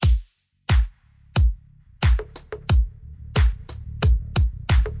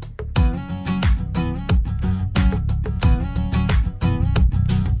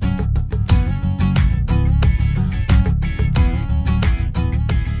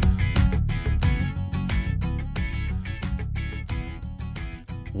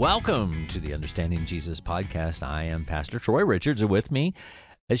Welcome to the Understanding Jesus podcast. I am Pastor Troy Richards, and with me,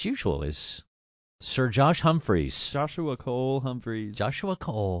 as usual, is Sir Josh Humphreys. Joshua Cole Humphreys. Joshua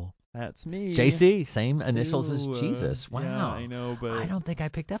Cole. That's me. JC, same initials as Ew, Jesus. Wow. Yeah, I know, but I don't think I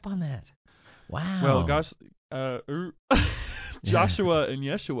picked up on that. Wow. well, gosh, Joshua and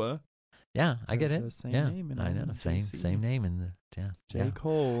Yeshua. Yeah, I get it. The same yeah, name, and I I'm know. JC. Same name in the J.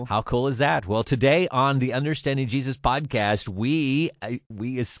 Cole. How cool is that? Well, today on the Understanding Jesus podcast, we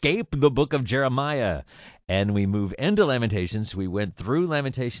escape the book of Jeremiah and we move into Lamentations. We went through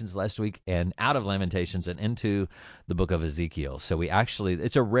Lamentations last week and out of Lamentations and into the book of Ezekiel. So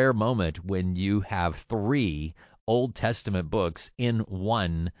it's a rare moment when you have three Old Testament books in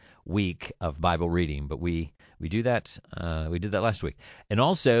 1 week of Bible reading, but we do that. We did that last week, and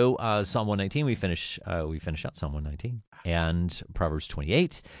also Psalm 119. We finish out Psalm 119 and Proverbs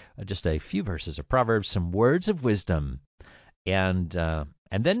 28. Just a few verses of Proverbs, some words of wisdom, and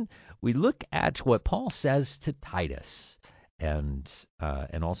then we look at what Paul says to Titus and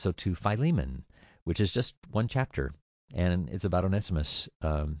also to Philemon, which is just one chapter, and it's about Onesimus,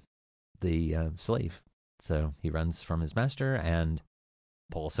 the slave. So he runs from his master, and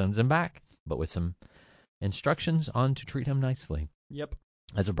Paul sends him back, but with some instructions on to treat him nicely. Yep.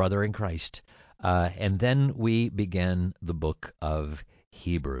 As a brother in Christ. And then we begin the book of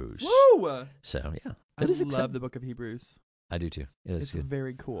Hebrews. Woo! So, yeah. I love the book of Hebrews. I do too. It's good.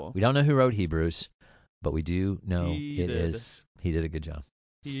 Very cool. We don't know who wrote Hebrews, but we do know He did a good job.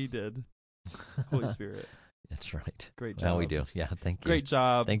 He did. Holy Spirit. That's right. Great job. Well, we do. Yeah, thank you. Great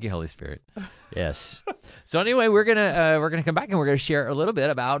job. Thank you, Holy Spirit. Yes. So anyway, we're gonna come back and we're gonna share a little bit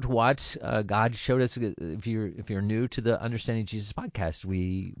about what God showed us. If you're new to the Understanding Jesus podcast,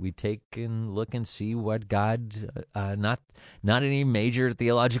 we take and look and see what God, not any major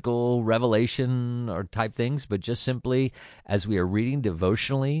theological revelation or type things, but just simply as we are reading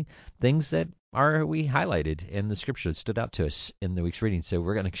devotionally things that we highlighted in the scripture that stood out to us in the week's reading. So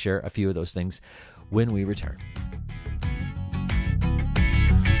we're going to share a few of those things when we return.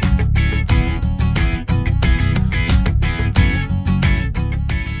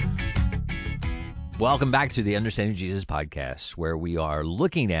 Welcome back to the Understanding Jesus podcast, where we are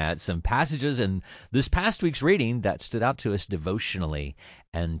looking at some passages in this past week's reading that stood out to us devotionally.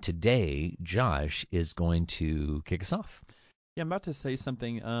 And today, Josh is going to kick us off. Yeah, I'm about to say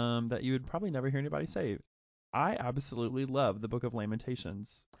something that you would probably never hear anybody say. I absolutely love the book of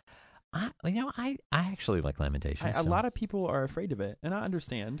Lamentations. I actually like Lamentations. A lot of people are afraid of it, and I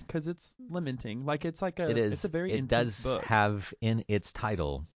understand because it's lamenting. Like it's a very intense book. It does have in its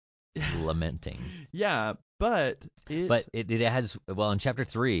title lamenting. Yeah, but it has, well, in chapter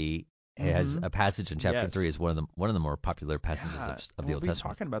 3 it has a passage in chapter 3 is one of the more popular passages of the Old Testament. We'll be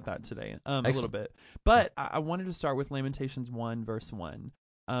talking about that today a little bit. But I wanted to start with Lamentations 1 verse 1.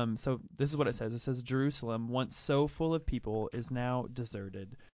 So this is what it says. It says, Jerusalem, once so full of people, is now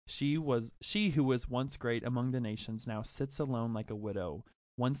deserted. She who was once great among the nations now sits alone like a widow.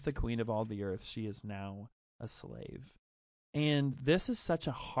 Once the queen of all the earth, she is now a slave. And this is such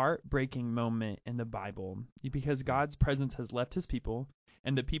a heartbreaking moment in the Bible because God's presence has left his people,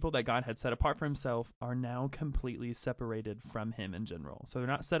 and the people that God had set apart for himself are now completely separated from him in general. So they're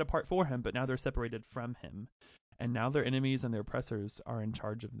not set apart for him, but now they're separated from him. And now their enemies and their oppressors are in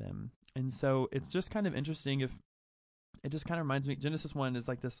charge of them. And so it's just kind of interesting it just kind of reminds me, Genesis 1 is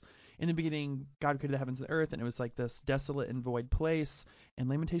like this, in the beginning, God created the heavens and the earth, and it was like this desolate and void place. And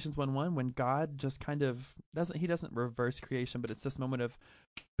Lamentations 1:1, when God just kind of doesn't reverse creation, but it's this moment of,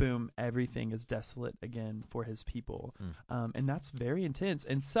 boom, everything is desolate again for his people. And that's very intense.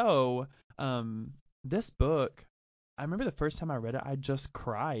 And so this book, I remember the first time I read it, I just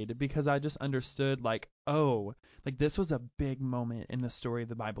cried because I just understood this was a big moment in the story of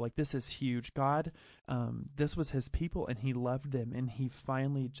the Bible. Like, this is huge. God, this was his people and he loved them, and he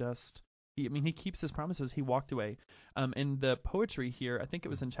finally he keeps his promises. He walked away. And the poetry here, I think it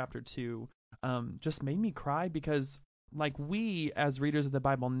was in chapter 2, just made me cry because like we as readers of the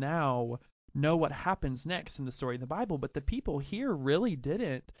Bible now know what happens next in the story of the Bible, but the people here really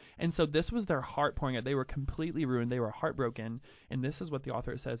didn't. And so this was their heart pouring out. They were completely ruined. They were heartbroken. And this is what the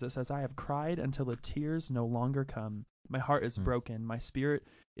author says. It says, I have cried until the tears no longer come. My heart is broken. My spirit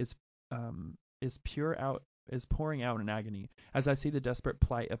is pouring out in agony as I see the desperate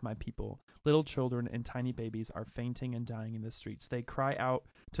plight of my people. Little children and tiny babies are fainting and dying in the streets. They cry out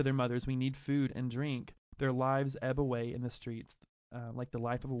to their mothers, we need food and drink. Their lives ebb away in the streets. Like the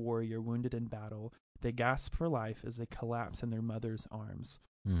life of a warrior wounded in battle. They gasp for life as they collapse in their mother's arms.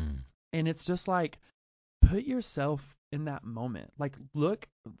 And it's just like, put yourself in that moment. Like, look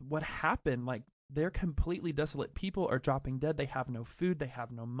what happened. Like, they're completely desolate. People are dropping dead. They have no food. They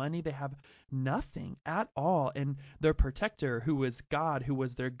have no money. They have nothing at all. And their protector, who was God, who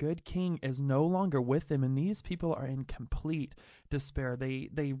was their good king, is no longer with them. And these people are in complete despair.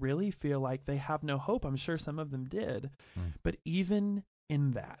 They really feel like they have no hope. I'm sure some of them did. But even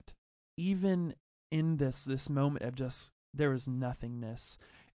in that, even in this moment of just, there is nothingness,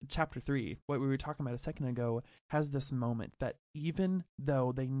 chapter 3, what we were talking about a second ago, has this moment that even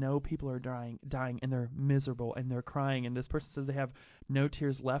though they know people are dying and they're miserable and they're crying, and this person says they have no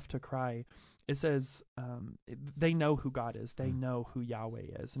tears left to cry, it says they know who God is. They know who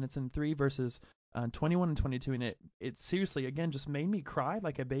Yahweh is. And it's in 3 verses 21 and 22, and it seriously, again, just made me cry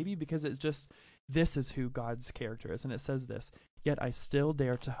like a baby, because it's just, this is who God's character is. And it says this: "Yet I still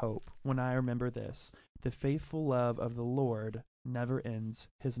dare to hope when I remember this, the faithful love of the Lord never ends,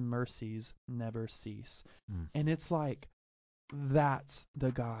 his mercies never cease." And it's like, that's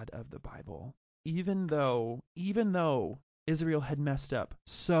the God of the Bible. Even though Israel had messed up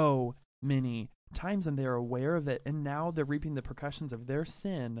so many times, and they're aware of it, and now they're reaping the repercussions of their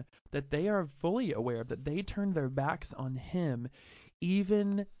sin that they are fully aware of, that they turned their backs on him,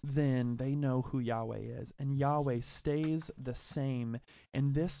 even then they know who Yahweh is, and Yahweh stays the same.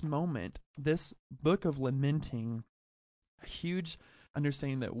 And this moment, this book of lamenting, a huge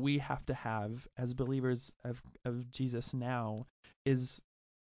understanding that we have to have as believers of Jesus now, is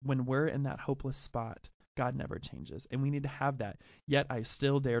when we're in that hopeless spot, God never changes, and we need to have that. "Yet I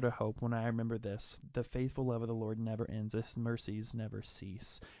still dare to hope when I remember this, the faithful love of the Lord never ends, his mercies never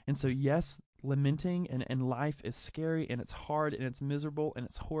cease." And so, yes, lamenting and life is scary, and it's hard, and it's miserable, and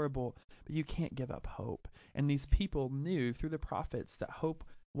it's horrible, but you can't give up hope. And these people knew through the prophets that hope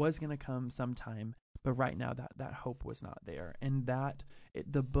was going to come sometime, but right now that hope was not there. And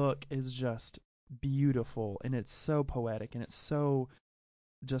the book is just beautiful, and it's so poetic, and it's so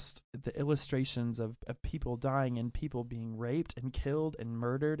just the illustrations of people dying and people being raped and killed and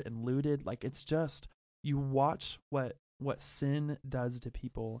murdered and looted. Like, it's just, you watch what sin does to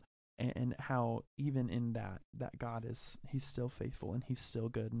people, and how even in that God he's still faithful, and he's still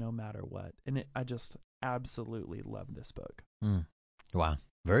good no matter what. And I just absolutely love this book. Wow.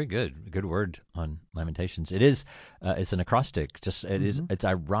 Very good. Good word on Lamentations. It is, it's an acrostic. Just, it's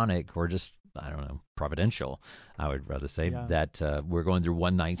ironic, or just, I don't know, providential, I would rather say, that we're going through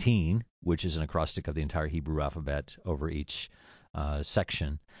 119, which is an acrostic of the entire Hebrew alphabet over each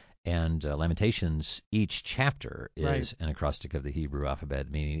section. And Lamentations, each chapter is an acrostic of the Hebrew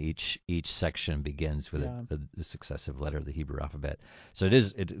alphabet, meaning each section begins with a successive letter of the Hebrew alphabet. So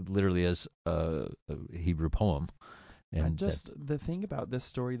it literally is a Hebrew poem. And the thing about this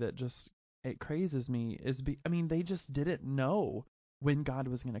story that just, it crazes me is, they just didn't know when God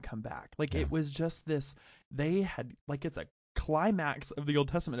was going to come back. Like, it was just this, they had, like, it's a climax of the Old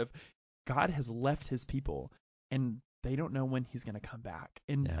Testament of God has left his people, and they don't know when he's going to come back.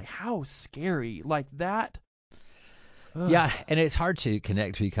 And like, how scary, like that. Yeah, and it's hard to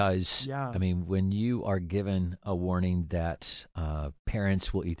connect because, when you are given a warning that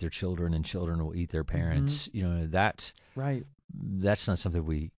parents will eat their children and children will eat their parents, that's not something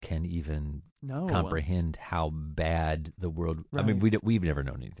we can even comprehend, how bad the world. I mean, we've never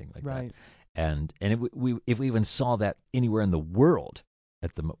known anything like that. And if we even saw that anywhere in the world,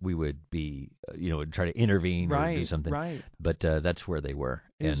 we would be, try to intervene or do something. But that's where they were.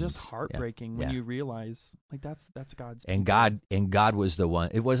 It's just heartbreaking when you realize, like, that's God's and people. God was the one.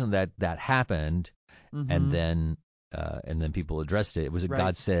 It wasn't that happened, and then people addressed it. It was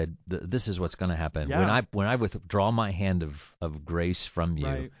God said, "This is what's going to happen when I withdraw my hand of grace from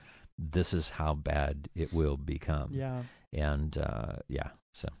you. This is how bad it will become." And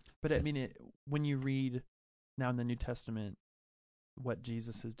so. But when you read now in the New Testament what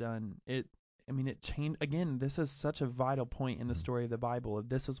Jesus has done, it changed. Again, this is such a vital point in the story of the Bible. Of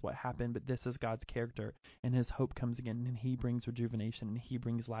this is what happened, but this is God's character, and his hope comes again, and he brings rejuvenation, and he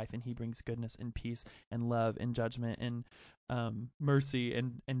brings life, and he brings goodness and peace and love and judgment and mercy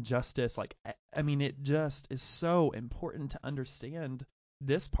and justice. Like, it just is so important to understand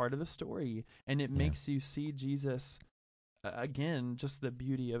this part of the story, and it makes you see Jesus again, just the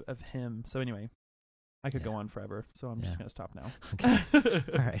beauty of him. So anyway, I could go on forever, so I'm just going to stop now. Okay.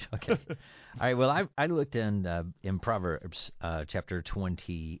 All right. Okay. All right. Well, I looked in Proverbs chapter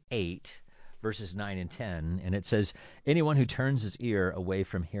 28, verses 9 and 10, and it says, "Anyone who turns his ear away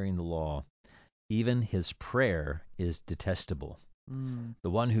from hearing the law, even his prayer is detestable. The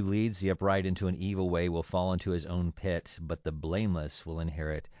one who leads the upright into an evil way will fall into his own pit, but the blameless will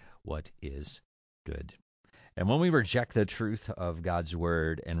inherit what is good." And when we reject the truth of God's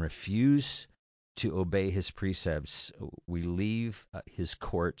word and refuse to obey his precepts, we leave his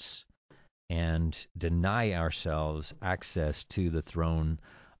courts and deny ourselves access to the throne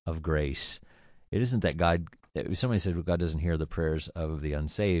of grace. It isn't that God. Somebody said, well, God doesn't hear the prayers of the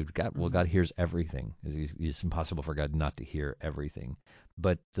unsaved. God hears everything. It's impossible for God not to hear everything.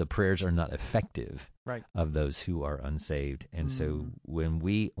 But the prayers are not effective of those who are unsaved. And so when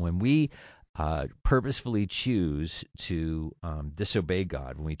we purposefully choose to disobey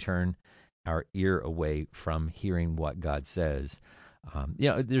God, when we turn our ear away from hearing what God says,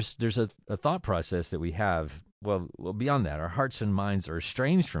 there's a thought process that we have. Well, beyond that, our hearts and minds are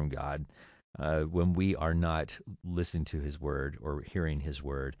estranged from God when we are not listening to His word or hearing His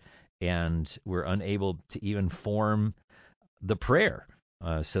word, and we're unable to even form the prayer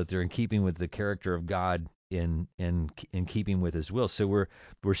so that they're in keeping with the character of God, in keeping with His will. So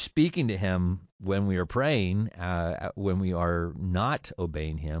we're speaking to Him when we are praying, when we are not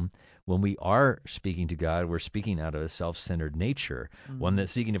obeying Him. When we are speaking to God, we're speaking out of a self-centered nature, one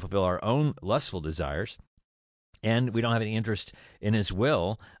that's seeking to fulfill our own lustful desires. And we don't have any interest in His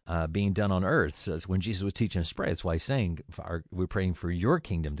will being done on earth. So when Jesus was teaching us to pray, that's why He's saying we're praying for your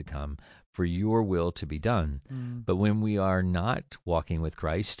kingdom to come, for your will to be done. But when we are not walking with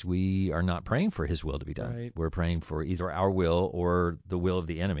Christ, we are not praying for His will to be done. Right. We're praying for either our will or the will of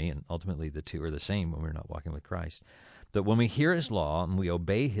the enemy, and ultimately the two are the same when we're not walking with Christ. But when we hear His law and we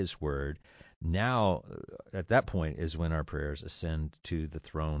obey His word, now at that point is when our prayers ascend to the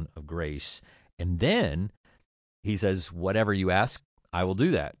throne of grace. And then He says, whatever you ask, I will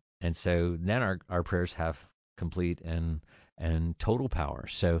do that. And so then our prayers have complete and total power.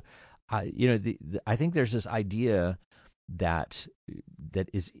 So, I think there's this idea that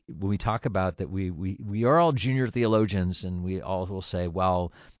is, when we talk about that, we are all junior theologians, and we all will say,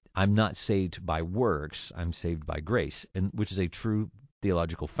 well, I'm not saved by works, I'm saved by grace, and which is a true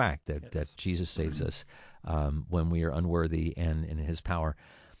theological fact that Jesus saves us when we are unworthy and in His power.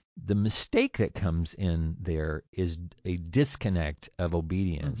 The mistake that comes in there is a disconnect of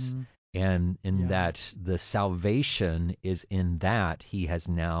obedience, and in that the salvation is in that He has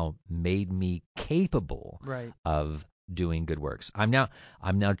now made me capable of doing good works. I'm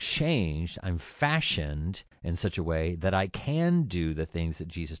now changed. I'm fashioned in such a way that I can do the things that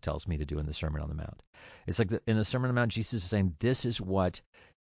Jesus tells me to do in the Sermon on the Mount. It's like in the Sermon on the Mount, Jesus is saying, this is what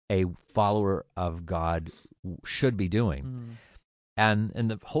a follower of God should be doing. And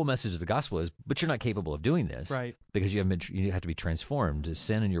the whole message of the gospel is, but you're not capable of doing this, because you have to be transformed.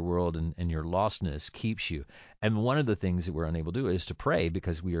 Sin in your world and your lostness keeps you. And one of the things that we're unable to do is to pray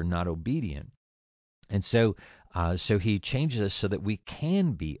because we are not obedient. And so He changes us so that we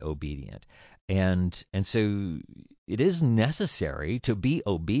can be obedient. And so it is necessary to be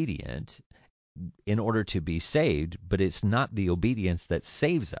obedient in order to be saved, but it's not the obedience that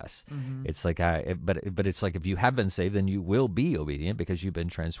saves us. It's like but it's like if you have been saved, then you will be obedient because you've been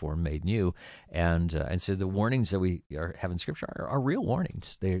transformed, made new, and so the warnings that we have in Scripture are real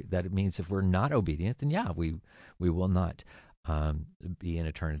warnings. That it means if we're not obedient, then we will not be in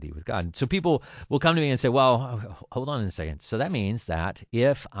eternity with God. So people will come to me and say, well, hold on a second. So that means that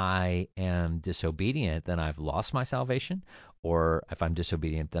if I am disobedient, then I've lost my salvation, or if I'm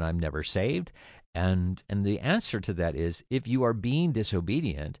disobedient, then I'm never saved. And the answer to that is, if you are being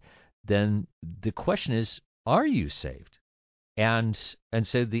disobedient, then the question is, are you saved? And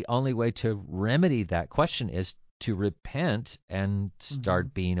so the only way to remedy that question is to repent and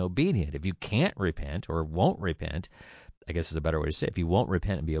start being obedient. If you can't repent or won't repent, I guess is a better way to say it, if you won't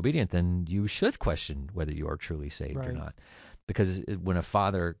repent and be obedient, then you should question whether you are truly saved or not. Because when a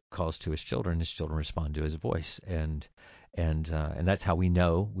father calls to his children respond to his voice, and that's how we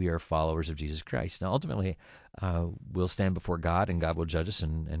know we are followers of Jesus Christ. Now, ultimately, we'll stand before God, and God will judge us,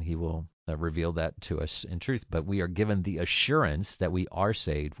 and He will reveal that to us in truth. But we are given the assurance that we are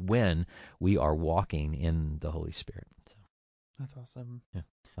saved when we are walking in the Holy Spirit. So, that's awesome. Yeah,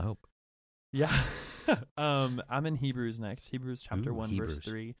 I hope. Yeah. I'm in Hebrews next. Hebrews chapter 1, verse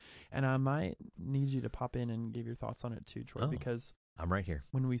 3. And I might need you to pop in and give your thoughts on it too, Troy, because I'm right here.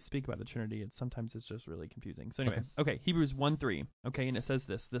 When we speak about the Trinity, sometimes it's just really confusing. So anyway, okay, Hebrews 1:3. Okay, and it says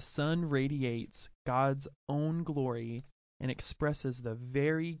this: the Son radiates God's own glory and expresses the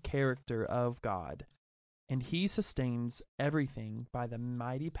very character of God, and He sustains everything by the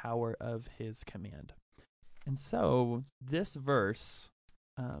mighty power of His command. And so this verse,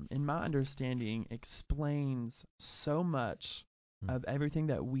 in my understanding, explains so much of everything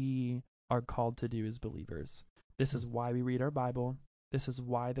that we are called to do as believers. This is why we read our Bible. This is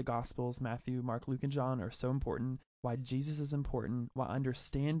why the Gospels, Matthew, Mark, Luke, and John, are so important, why Jesus is important, why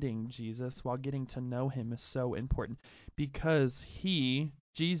understanding Jesus while getting to know Him is so important, because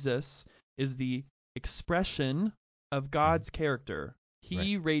Jesus, is the expression of God's character.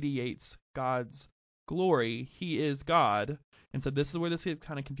 He radiates God's glory. He is God. And so this is where this gets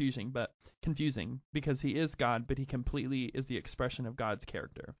kind of confusing because he is God, but he completely is the expression of God's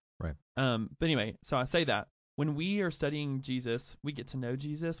character. Right. But anyway, so I say that when we are studying Jesus, we get to know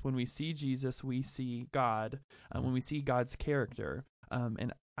Jesus. When we see Jesus, we see God. When we see God's character,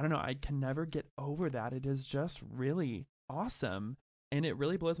 and I don't know, I can never get over that. It is just really awesome, and it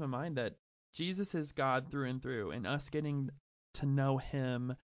really blows my mind that Jesus is God through and through, and us getting to know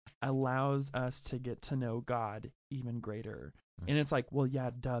him allows us to get to know God even greater. And it's like, well, yeah,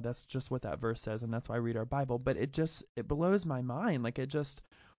 duh, that's just what that verse says, and that's why I read our Bible. But it blows my mind. Like,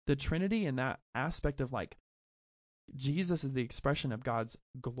 the Trinity and that aspect of, like, Jesus is the expression of God's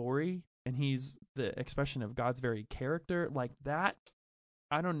glory, and he's the expression of God's very character. Like that,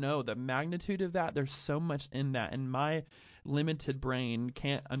 I don't know, the magnitude of that, there's so much in that, and my limited brain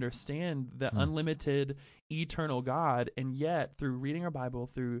can't understand the unlimited, eternal God. And yet, through reading our Bible,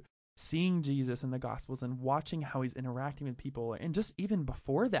 through seeing Jesus in the Gospels and watching how he's interacting with people, and just even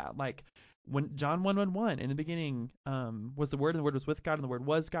before that, like when John 1:1, in the beginning was the Word, and the Word was with God, and the Word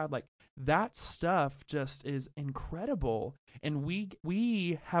was God, like that stuff just is incredible. And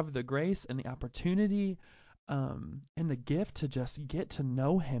we have the grace and the opportunity and the gift to just get to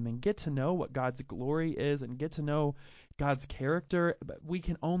know him and get to know what God's glory is and get to know God's character. But we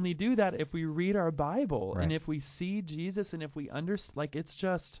can only do that if we read our Bible and if we see Jesus and if we understand. Like, it's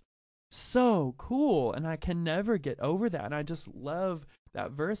just so cool, and I can never get over that. And I just love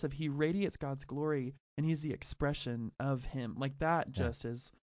that verse of he radiates God's glory and he's the expression of him. Like that just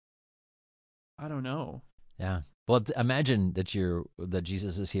is, I don't know. Yeah. Well, imagine that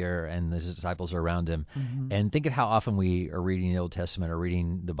Jesus is here and his disciples are around him, and think of how often we are reading the Old Testament or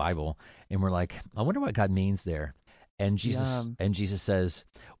reading the Bible, and we're like, I wonder what God means there. And Jesus says,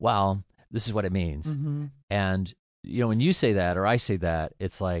 well, this is what it means. And when you say that or I say that,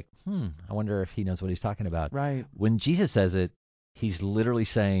 it's like, I wonder if he knows what he's talking about. Right. When Jesus says it, he's literally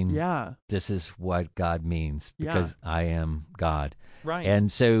saying, this is what God means because I am God. Right.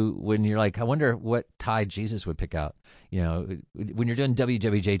 And so when you're like, I wonder what tie Jesus would pick out. When you're doing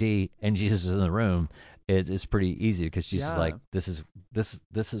WWJD and Jesus is in the room, it's pretty easy because Jesus is like, this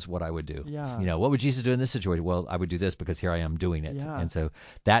is what I would do. Yeah. What would Jesus do in this situation? Well, I would do this because here I am doing it. Yeah. And so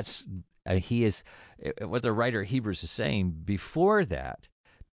that's he is what the writer of Hebrews is saying. Before that,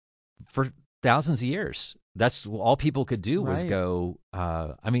 for thousands of years, that's all people could do was go.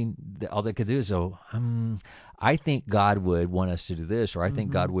 All they could do is go, I think God would want us to do this, or I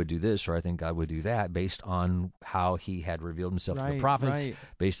think God would do this, or I think God would do that, based on how he had revealed himself to the prophets,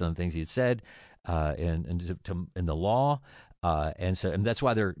 based on the things he had said, and in the law. And that's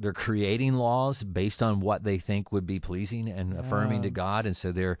why they're creating laws based on what they think would be pleasing and affirming to God. And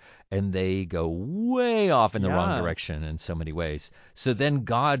so they go way off in the wrong direction in so many ways. So then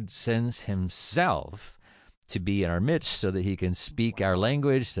God sends himself to be in our midst so that he can speak our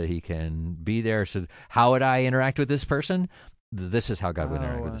language, so he can be there. So how would I interact with this person? This is how God would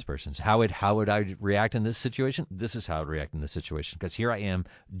interact with this person. So how would I react in this situation? This is how I would react in this situation, because here I am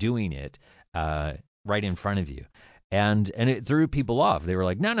doing it right in front of you. And it threw people off. They were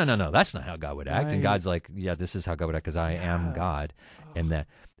like, no, that's not how God would act. And God's like, yeah, this is how God would act because I am God. And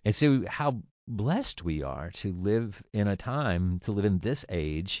so how blessed we are to live in a time, to live in this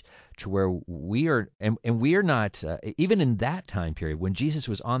age, to where we are, and we are not, even in that time period when Jesus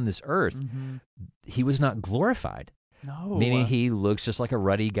was on this earth, he was not glorified. No. Meaning he looks just like a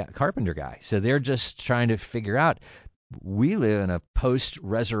ruddy carpenter guy. So they're just trying to figure out, we live in a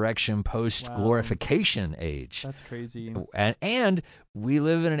post-resurrection, post-glorification age. That's crazy. And we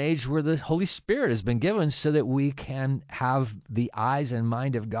live in an age where the Holy Spirit has been given so that we can have the eyes and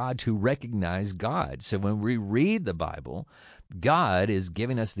mind of God to recognize God. So when we read the Bible, God is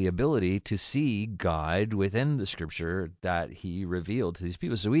giving us the ability to see God within the Scripture that he revealed to these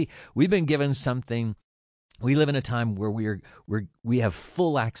people. So we've been given something. We live in a time where we have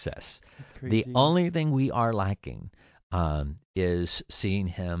full access. That's crazy. The only thing we are lacking is seeing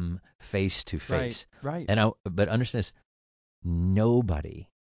him face to face. Right. But understand this: nobody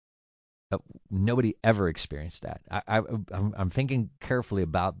ever experienced that. I'm thinking carefully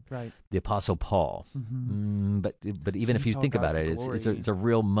about the Apostle Paul. But even if you think about it, it's a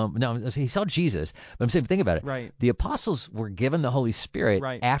real moment. No, he saw Jesus. But I'm saying, think about it. Right. The apostles were given the Holy Spirit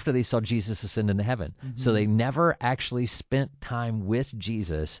after they saw Jesus ascend into heaven. So they never actually spent time with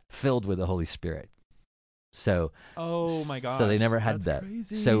Jesus filled with the Holy Spirit. So, oh my gosh, so they never had that's that.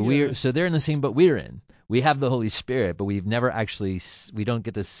 Crazy. So they're in the same boat we're in. we have the Holy Spirit, but we've never actually, we don't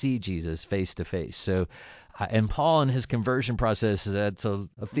get to see Jesus face to face. So, and Paul in his conversion process, that's a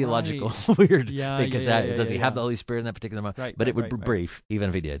theological weird thing, because does he have the Holy Spirit in that particular moment? Right, but it would be brief, even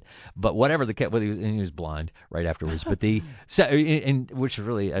if he did. But whatever the whether he was blind right afterwards. But and which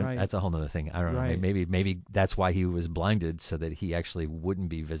really that's a whole other thing. I don't know. Maybe that's why he was blinded, so that he actually wouldn't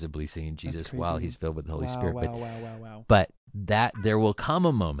be visibly seeing Jesus while he's filled with the Holy Spirit. Wow. But that there will come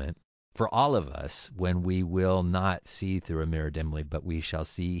a moment for all of us when we will not see through a mirror dimly, but we shall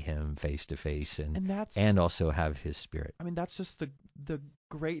see him face to face, and also have his Spirit. I mean, that's just the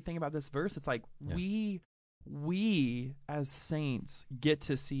great thing about this verse. It's like we as saints get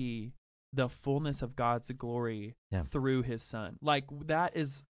to see the fullness of God's glory through his Son. Like, that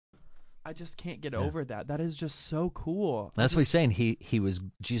is, I just can't get over that. That is just so cool. That's what he's saying.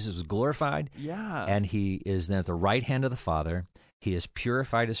 Jesus was glorified. Yeah. And he is then at the right hand of the Father. He has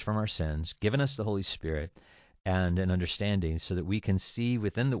purified us from our sins, given us the Holy Spirit and an understanding, so that we can see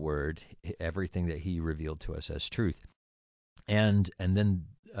within the Word everything that he revealed to us as truth. And then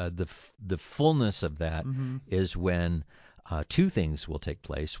the fullness of that is when two things will take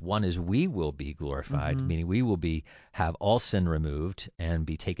place. One is we will be glorified, meaning we will have all sin removed and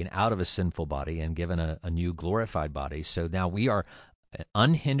be taken out of a sinful body and given a new glorified body. So now we are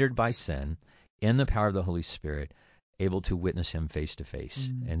unhindered by sin, in the power of the Holy Spirit, able to witness him face to face.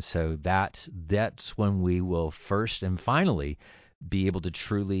 And so that's when we will first and finally be able to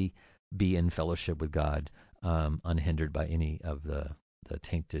truly be in fellowship with God, unhindered by any of the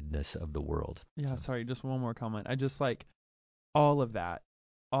taintedness of the world. Yeah, sorry, just one more comment. I just like all of that,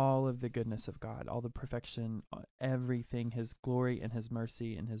 all of the goodness of God, all the perfection, everything, his glory and his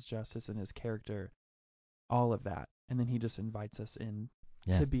mercy and his justice and his character, all of that. And then he just invites us in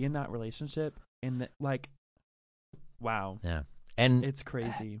to be in that relationship, and like, wow. Yeah. And it's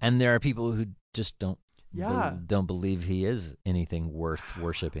crazy. And there are people who just don't believe he is anything worth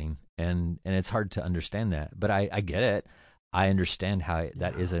worshiping, and it's hard to understand that. But I get it. I understand how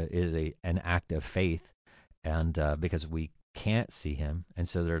that is an act of faith, and because we can't see him, and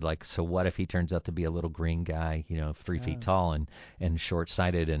so they're like, so what if he turns out to be a little green guy, 3 feet tall and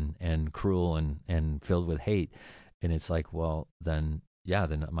short-sighted and cruel and filled with hate? And it's like, well, then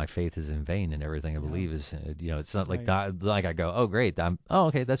my faith is in vain, and everything I believe is, it's not like that. Like I go, oh great,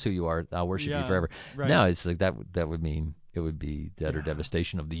 okay, that's who you are. I'll worship you forever. Right. No, it's like that would mean it would be the utter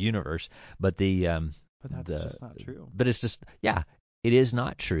devastation of the universe. But but that's just not true. But it's just, it is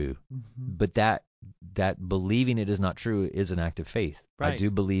not true. But that believing it is not true is an act of faith. Right. I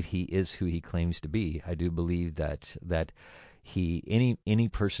do believe he is who he claims to be. I do believe that any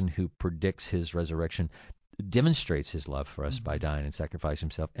person who predicts his resurrection demonstrates his love for us by dying and sacrificing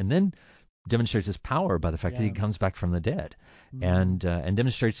himself, and then demonstrates his power by the fact that he comes back from the dead, and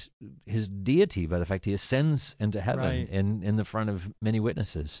demonstrates his deity by the fact he ascends into heaven in the front of many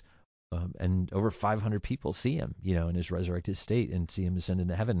witnesses, and over 500 people see him, in his resurrected state, and see him ascend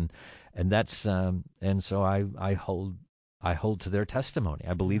into heaven, and that's and so I hold to their testimony.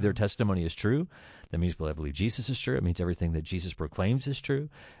 I believe their testimony is true. That means I believe Jesus is true. It means everything that Jesus proclaims is true.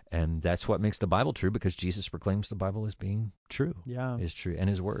 And that's what makes the Bible true, because Jesus proclaims the Bible as being true. Yeah. Is true. And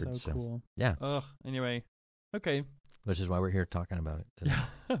his word. So cool. Yeah. Anyway. Okay. Which is why we're here talking about it today.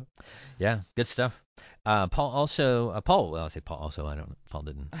 Yeah. Good stuff. Paul also, Paul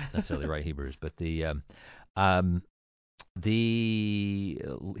didn't necessarily write Hebrews, but his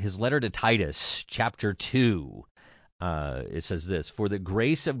letter to Titus, chapter 2, it says this: "For the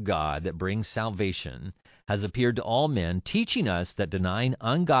grace of God that brings salvation has appeared to all men, teaching us that denying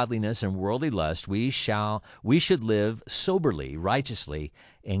ungodliness and worldly lust, we should live soberly, righteously,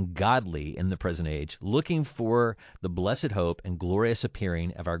 and godly in the present age, looking for the blessed hope and glorious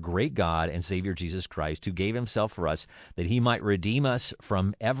appearing of our great God and Savior Jesus Christ, who gave himself for us, that he might redeem us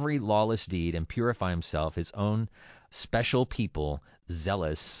from every lawless deed and purify himself his own special people,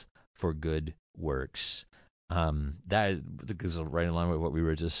 zealous for good works." That goes right along with what we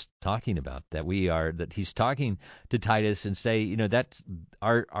were just talking about, that he's talking to Titus and say, that's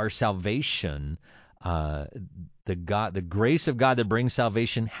our salvation, the grace of God that brings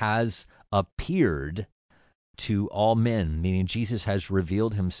salvation has appeared to all men, meaning Jesus has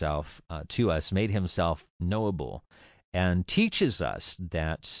revealed himself to us, made himself knowable, and teaches us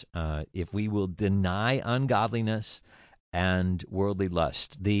that if we will deny ungodliness and worldly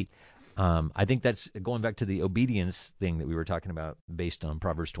lust, I think that's going back to the obedience thing that we were talking about based on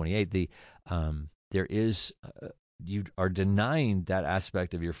Proverbs 28. There is, you are denying that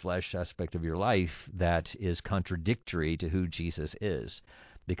aspect of your flesh, aspect of your life that is contradictory to who Jesus is.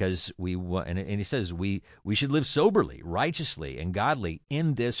 Because and he says we should live soberly, righteously, and godly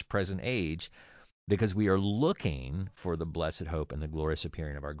in this present age, because we are looking for the blessed hope and the glorious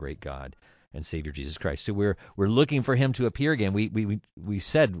appearing of our great God and Savior Jesus Christ. So we're looking for him to appear again. We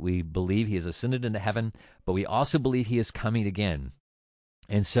said we believe he has ascended into heaven, but we also believe he is coming again.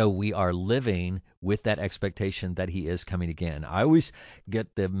 And so we are living with that expectation that he is coming again. I always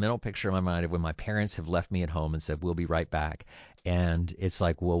get the mental picture in my mind of when my parents have left me at home and said, we'll be right back. And it's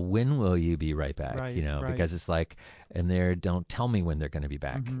like, well, when will you be right back? Right, because it's like, and they don't tell me when they're going to be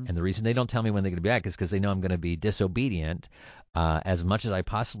back. Mm-hmm. And the reason they don't tell me when they're going to be back is because they know I'm going to be disobedient as much as I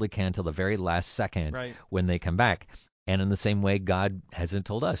possibly can till the very last second when they come back. And in the same way, God hasn't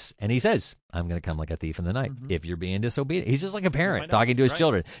told us. And he says, I'm going to come like a thief in the night. Mm-hmm. If you're being disobedient, he's just like a parent talking to his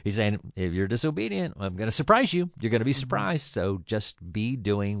children. He's saying, if you're disobedient, I'm going to surprise you. You're going to be surprised. So just be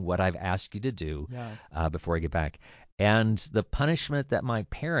doing what I've asked you to do before I get back. And the punishment that my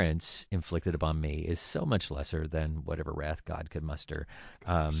parents inflicted upon me is so much lesser than whatever wrath God could muster.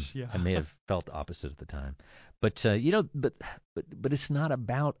 I may have felt the opposite at the time. But but it's not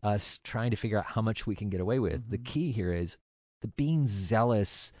about us trying to figure out how much we can get away with. Mm-hmm. The key here is the being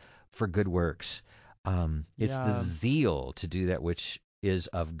zealous for good works. It's the zeal to do that which is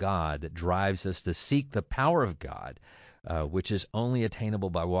of God that drives us to seek the power of God, which is only attainable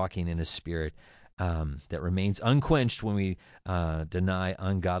by walking in His Spirit. That remains unquenched when we deny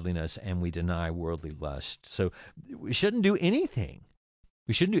ungodliness and we deny worldly lust. So we shouldn't do anything.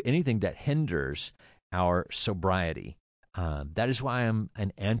 We shouldn't do anything that hinders our sobriety. That is why I'm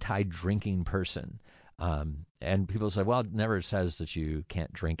an anti-drinking person. And people say, well, it never says that you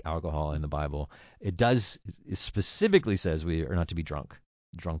can't drink alcohol in the Bible. It specifically says we are not to be drunk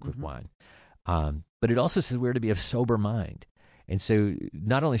with wine. But it also says we're to be of sober mind. And so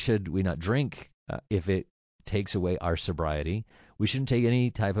not only should we not drink if it takes away our sobriety, we shouldn't take any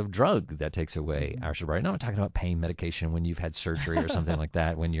type of drug that takes away our sobriety. I'm not talking about pain medication when you've had surgery or something like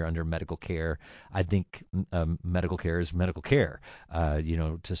that, when you're under medical care. I think medical care is medical care,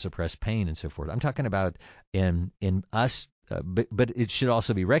 to suppress pain and so forth. I'm talking about in us, but it should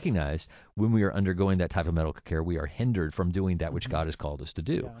also be recognized when we are undergoing that type of medical care, we are hindered from doing that which God has called us to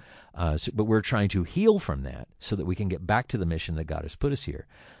do. But we're trying to heal from that so that we can get back to the mission that God has put us here.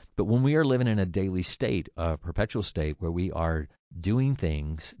 But when we are living in a daily state, a perpetual state, where we are doing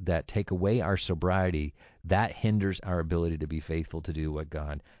things that take away our sobriety, that hinders our ability to be faithful to do what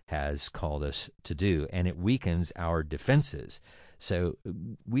God has called us to do, and it weakens our defenses. So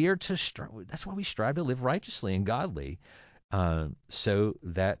we are to that's why we strive to live righteously and godly, so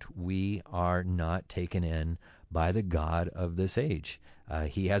that we are not taken in by the god of this age.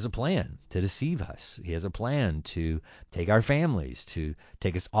 He has a plan to deceive us. He has a plan to take our families, to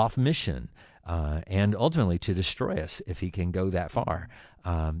take us off mission, and ultimately to destroy us if he can go that far.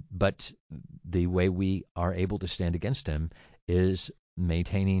 But the way we are able to stand against him is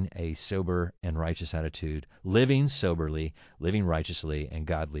maintaining a sober and righteous attitude, living soberly, living righteously and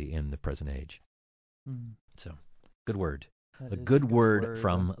godly in the present age. So, good word. A good word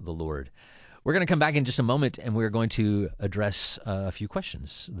from the Lord. We're going to come back in just a moment, and we're going to address a few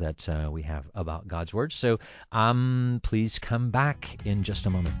questions that we have about God's Word. So please come back in just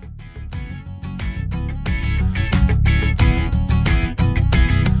a moment.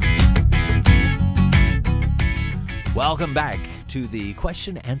 Welcome back to the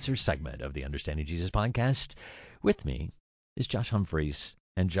question-answer segment of the Understanding Jesus podcast. With me is Josh Humphreys,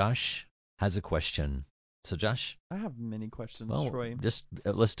 and Josh has a question. So, Josh? I have many questions, well, Troy. Just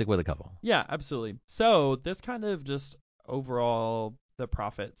let's stick with a couple. Yeah, absolutely. So this kind of just overall the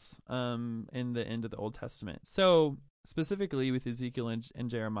prophets in the end of the Old Testament. So specifically with Ezekiel and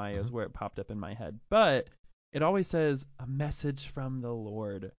Jeremiah is where it popped up in my head. But it always says a message from the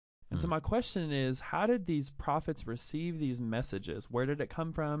Lord. And so my question is, how did these prophets receive these messages? Where did it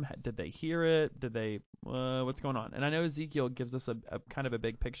come from? Did they hear it? Did they, what's going on? And I know Ezekiel gives us a kind of a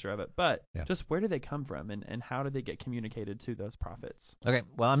big picture of it, but just where did they come from and how did they get communicated to those prophets? Okay,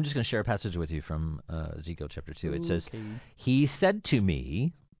 well, I'm just going to share a passage with you from Ezekiel chapter 2. It says, He said to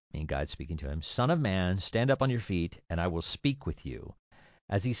me, and God speaking to him, Son of man, stand up on your feet, and I will speak with you.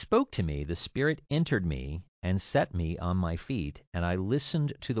 As he spoke to me, the Spirit entered me and set me on my feet, and I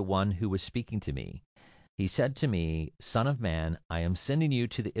listened to the one who was speaking to me. He said to me, Son of man, I am sending you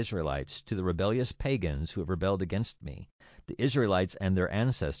to the Israelites, to the rebellious pagans who have rebelled against me. The Israelites and their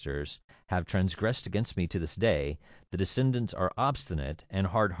ancestors have transgressed against me to this day. The descendants are obstinate and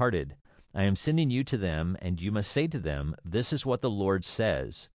hard-hearted. I am sending you to them, and you must say to them, This is what the Lord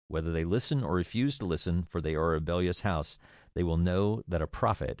says. Whether they listen or refuse to listen, for they are a rebellious house, they will know that a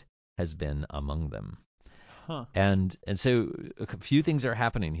prophet has been among them. And so a few things are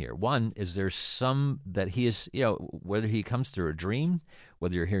happening here. One is there's some that he is, whether he comes through a dream,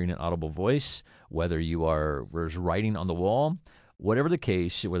 whether you're hearing an audible voice, whether you are writing on the wall, whatever the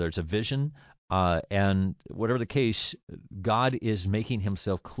case, whether it's a vision, and whatever the case, God is making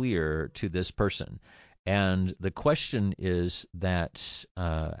himself clear to this person. And the question is that,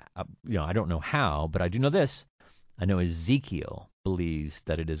 I don't know how, but I do know this. I know Ezekiel believes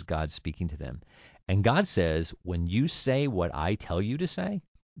that it is God speaking to them. And God says, when you say what I tell you to say,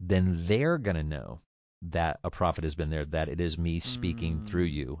 then they're going to know that a prophet has been there, that it is me speaking through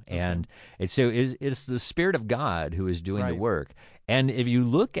you. Okay. And so it's the Spirit of God who is doing the work. And if you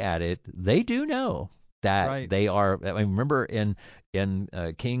look at it, they do know that they are. I mean, remember in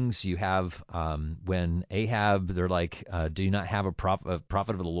Kings, you have when Ahab, they're like, do you not have a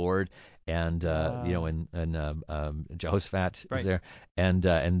prophet of the Lord? And and Jehoshaphat is there, and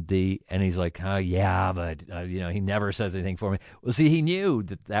he's like, oh yeah, but he never says anything for me. Well, see, he knew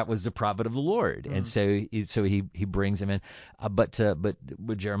that was the prophet of the Lord, and so he brings him in. But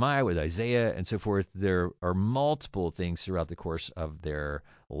with Jeremiah, with Isaiah, and so forth, there are multiple things throughout the course of their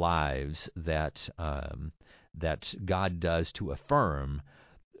lives that God does to affirm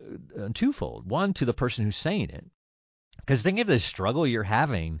twofold. One, to the person who's saying it. Because think of the struggle you're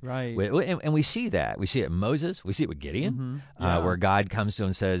having, right? And we see that. We see it in Moses. We see it with Gideon, where God comes to him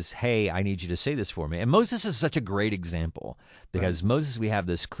and says, hey, I need you to say this for me. And Moses is such a great example because Moses, we have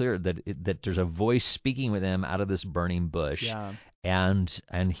this clear that there's a voice speaking with him out of this burning bush. Yeah.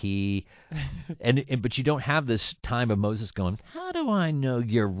 And he, but you don't have this time of Moses going, how do I know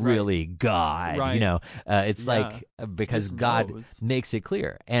you're really God? Right. It's like, because Just God knows. makes it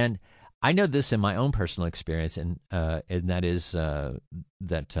clear. And I know this in my own personal experience, and that is that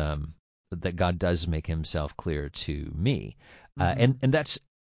God does make himself clear to me. And that's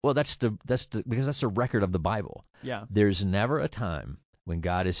because that's the record of the Bible. Yeah. There's never a time when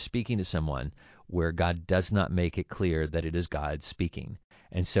God is speaking to someone where God does not make it clear that it is God speaking.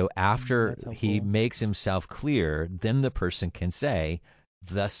 And so after he makes himself clear, then the person can say,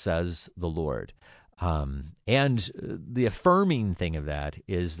 thus says the Lord. And the affirming thing of that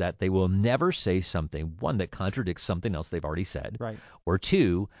is that they will never say something, one, that contradicts something else they've already said, or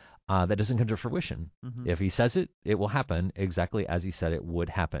two, that doesn't come to fruition. If he says it, it will happen exactly as he said it would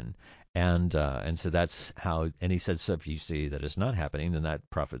happen. And so that's how, and he said, so if you see that it's not happening, then that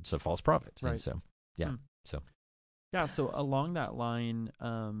prophet's a false prophet. Right. And so, so along that line,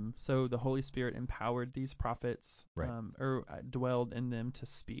 so the Holy Spirit empowered these prophets, or dwelled in them to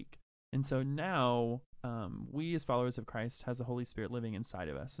speak. And so now we as followers of Christ has the Holy Spirit living inside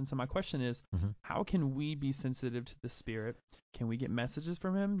of us. And so my question is, how can we be sensitive to the Spirit? Can we get messages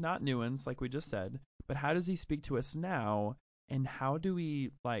from him? Not new ones, like we just said, but how does he speak to us now? And how do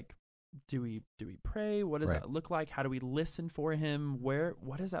we do we pray? What does that look like? How do we listen for him?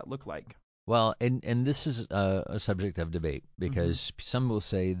 What does that look like? Well, and this is a subject of debate because some will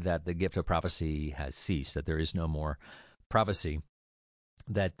say that the gift of prophecy has ceased, that there is no more prophecy,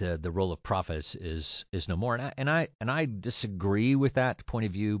 that the role of prophets is no more, and I disagree with that point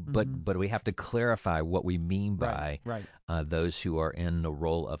of view, but we have to clarify what we mean by those who are in the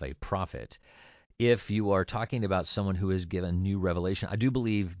role of a prophet. If you are talking about someone who is given new revelation, I do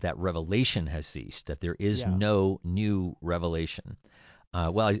believe that revelation has ceased, that there is no new revelation.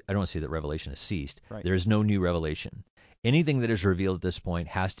 Well, I don't say that revelation has ceased. There is no new revelation. Anything that is revealed at this point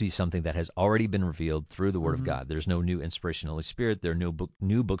has to be something that has already been revealed through the Word of God. There's no new inspiration of the Holy Spirit. There are no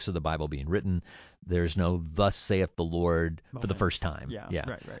new books of the Bible being written. There's no thus saith the Lord for the first time.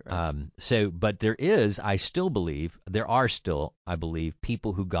 Right. But there is, I believe,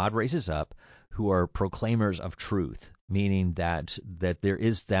 people who God raises up who are proclaimers of truth, meaning that there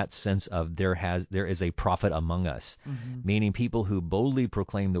is that sense of there is a prophet among us, meaning people who boldly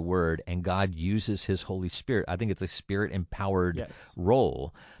proclaim the word, and God uses his Holy Spirit. I think it's a spirit-empowered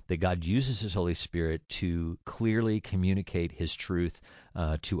role that God uses his Holy Spirit to clearly communicate his truth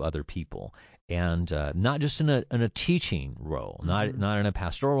to other people. And not just in a teaching role, not in a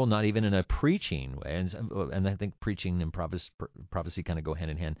pastoral, not even in a preaching way. And I think preaching and prophecy kind of go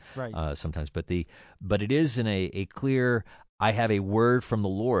hand in hand sometimes. But it is in a clear, I have a word from the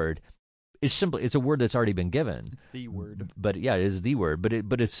Lord. It's a word that's already been given. It's the word. But it is the word. But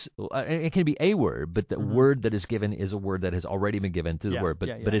it can be a word. But the word that is given is a word that has already been given through the word.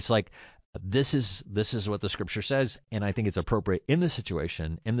 But it's like, this is what the Scripture says, and I think it's appropriate in this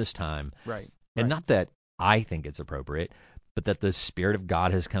situation, in this time. And not that I think it's appropriate, but that the Spirit of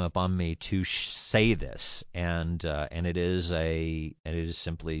God has come upon me to say this, and it is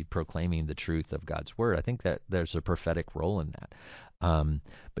simply proclaiming the truth of God's word. I think that there's a prophetic role in that.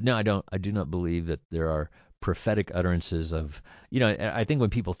 But no, I do not believe that there are prophetic utterances of, I think when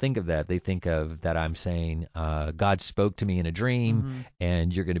people think of that, they think of that I'm saying, God spoke to me in a dream,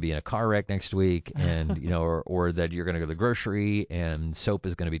 and you're going to be in a car wreck next week, and or that you're going to go to the grocery and soap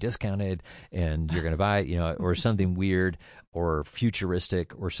is going to be discounted, and you're going to buy, or something weird or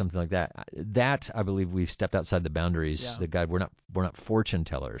futuristic or something like that. That I believe we've stepped outside the boundaries. That God, we're not fortune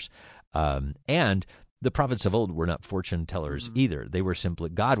tellers, and the prophets of old were not fortune tellers either. They were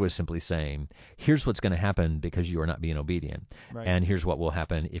God was simply saying, here's what's going to happen because you are not being obedient. Right. And here's what will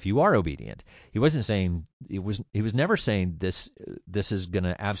happen if you are obedient. He wasn't saying, he was never saying this is going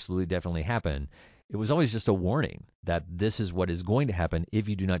to absolutely definitely happen. It was always just a warning that this is what is going to happen if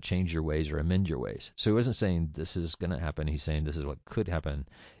you do not change your ways or amend your ways. So he wasn't saying this is going to happen. He's saying this is what could happen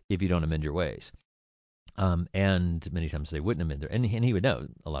if you don't amend your ways. And many times they wouldn't amend their, and he would know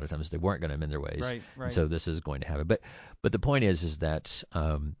a lot of times they weren't going to amend their ways. Right. So this is going to happen. But the point is that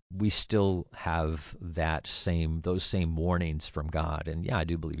we still have those same warnings from God. And yeah, I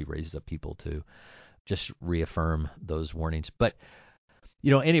do believe he raises up people to just reaffirm those warnings. But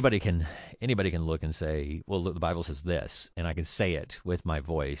anybody can look and say, well, look, the Bible says this, and I can say it with my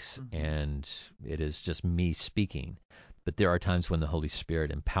voice, and it is just me speaking. But there are times when the Holy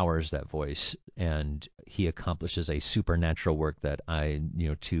Spirit empowers that voice, and he accomplishes a supernatural work that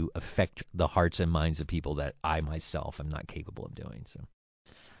to affect the hearts and minds of people that I myself am not capable of doing. So,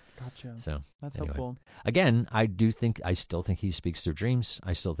 gotcha. So that's helpful. Again, I still think he speaks through dreams.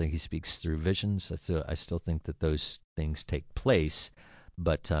 I still think he speaks through visions. I still think that those things take place.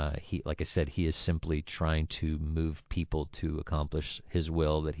 But he, like I said, he is simply trying to move people to accomplish his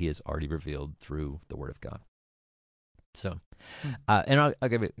will that he has already revealed through the Word of God. So, and I'll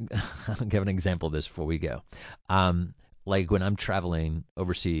give an example of this before we go. Like when I'm traveling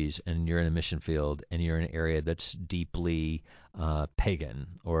overseas and you're in a mission field and you're in an area that's deeply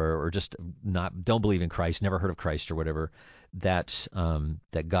pagan or just don't believe in Christ, never heard of Christ or whatever, that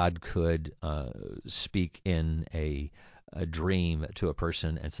God could speak in a dream to a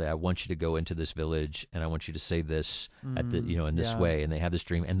person and say, I want you to go into this village and I want you to say this in this way, and they have this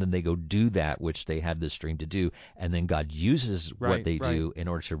dream, and then they go do that which they had this dream to do, and then God uses what they do in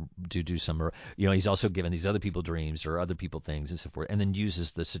order to do some, he's also given these other people dreams or other people things and so forth, and then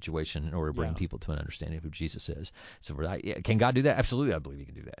uses the situation in order to bring people to an understanding of who Jesus is. So can God do that? Absolutely, I believe he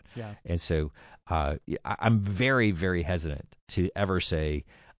can do that. Yeah. And so I'm very, very hesitant to ever say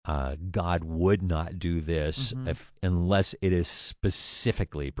God would not do this unless it is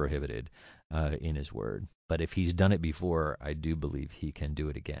specifically prohibited in his word. But if he's done it before, I do believe he can do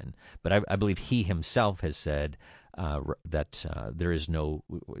it again. But I believe he himself has said that there is no,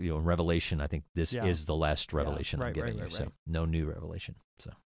 in Revelation, I think this is the last revelation I'm giving you. So no new revelation. So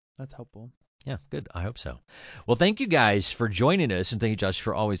that's helpful. Yeah, good. I hope so. Well, thank you guys for joining us, and thank you, Josh,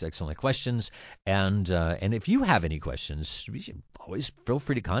 for always excellent questions. And if you have any questions, you should always feel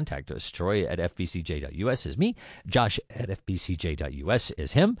free to contact us. Troy at fbcj.us is me. Josh at fbcj.us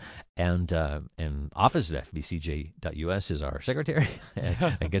is him. And Office at fbcj.us is our secretary.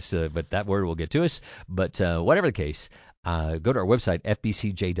 I guess, but that word will get to us. But whatever the case, go to our website,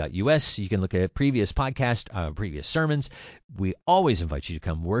 fbcj.us. You can look at previous podcasts, previous sermons. We always invite you to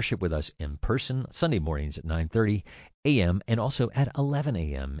come worship with us in person Sunday mornings at 9:30 a.m. and also at 11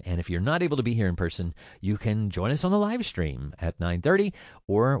 a.m. And if you're not able to be here in person, you can join us on the live stream at 9:30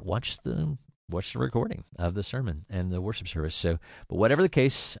 or watch the recording of the sermon and the worship service. So, but whatever the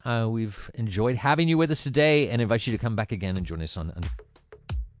case, we've enjoyed having you with us today and invite you to come back again and join us on